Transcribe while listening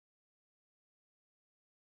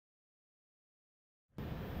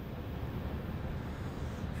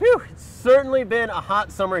Whew, it's certainly been a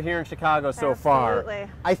hot summer here in Chicago so far. Absolutely.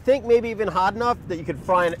 I think maybe even hot enough that you could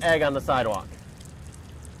fry an egg on the sidewalk.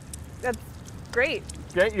 That's great.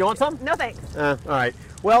 Okay, you want some? No thanks. All right.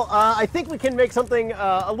 Well, I think we can make something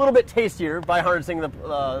a little bit tastier by harnessing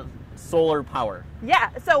the solar power. Yeah,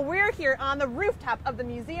 so we're here on the rooftop of the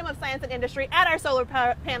Museum of Science and Industry at our solar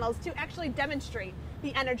panels to actually demonstrate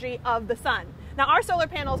the energy of the sun. Now, our solar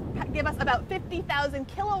panels give us about 50,000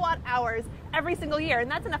 kilowatt hours every single year, and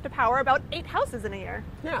that's enough to power about 8 houses in a year.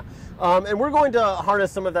 Yeah, and we're going to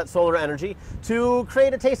harness some of that solar energy to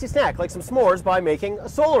create a tasty snack, like some s'mores, by making a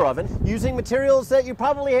solar oven using materials that you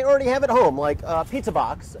probably already have at home, like a pizza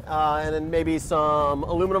box, and then maybe some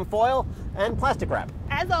aluminum foil and plastic wrap.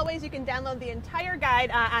 As always, you can download the entire guide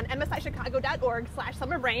on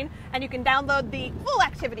msichicago.org/summerbrain, and you can download the full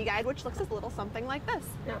activity guide, which looks a little something like this.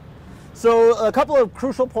 Yeah. So a couple of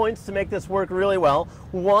crucial points to make this work really well.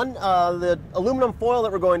 One, the aluminum foil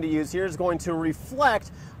that we're going to use here is going to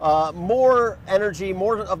reflect more energy,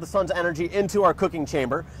 more of the sun's energy into our cooking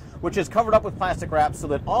chamber, which is covered up with plastic wrap so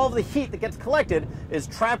that all of the heat that gets collected is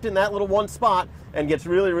trapped in that little one spot and gets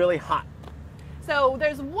really, really hot. So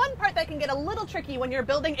there's one part that can get a little tricky when you're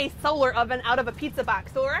building a solar oven out of a pizza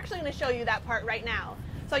box. So we're actually going to show you that part right now.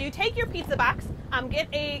 So you take your pizza box, get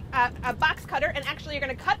a box cutter, and actually you're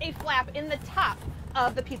going to cut a flap in the top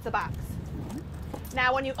of the pizza box.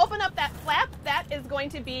 Now when you open up that flap, that is going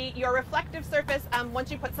to be your reflective surface once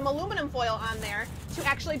you put some aluminum foil on there to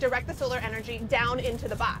actually direct the solar energy down into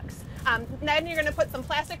the box. Then you're going to put some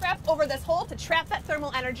plastic wrap over this hole to trap that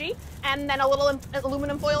thermal energy, and then a little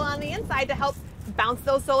aluminum foil on the inside to help bounce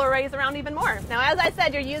those solar rays around even more. Now, as I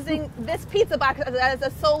said, you're using this pizza box as a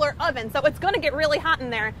solar oven, so it's going to get really hot in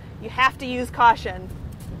there. You have to use caution.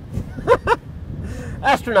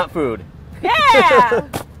 Astronaut food. Yeah!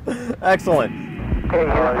 Excellent. Okay,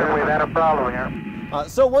 Houston, we've had a problem here.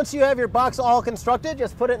 So once you have your box all constructed,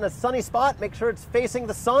 just put it in a sunny spot, make sure it's facing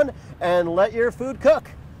the sun, and let your food cook.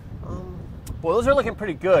 Boy, those are looking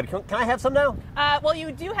pretty good. Can I have some now? Well,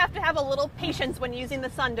 you do have to have a little patience when using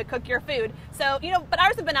the sun to cook your food. So, but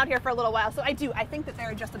ours have been out here for a little while, so I think that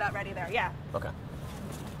they're just about ready there, yeah. Okay.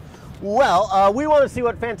 Well, we want to see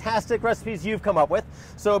what fantastic recipes you've come up with,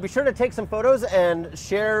 so be sure to take some photos and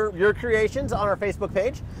share your creations on our Facebook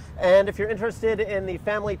page. And if you're interested in the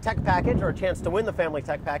Family Tech Package or a chance to win the Family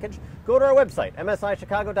Tech Package, go to our website,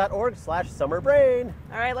 msichicago.org/summerbrain.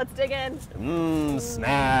 All right, let's dig in.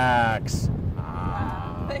 Snacks.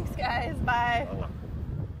 Thanks, guys. Bye.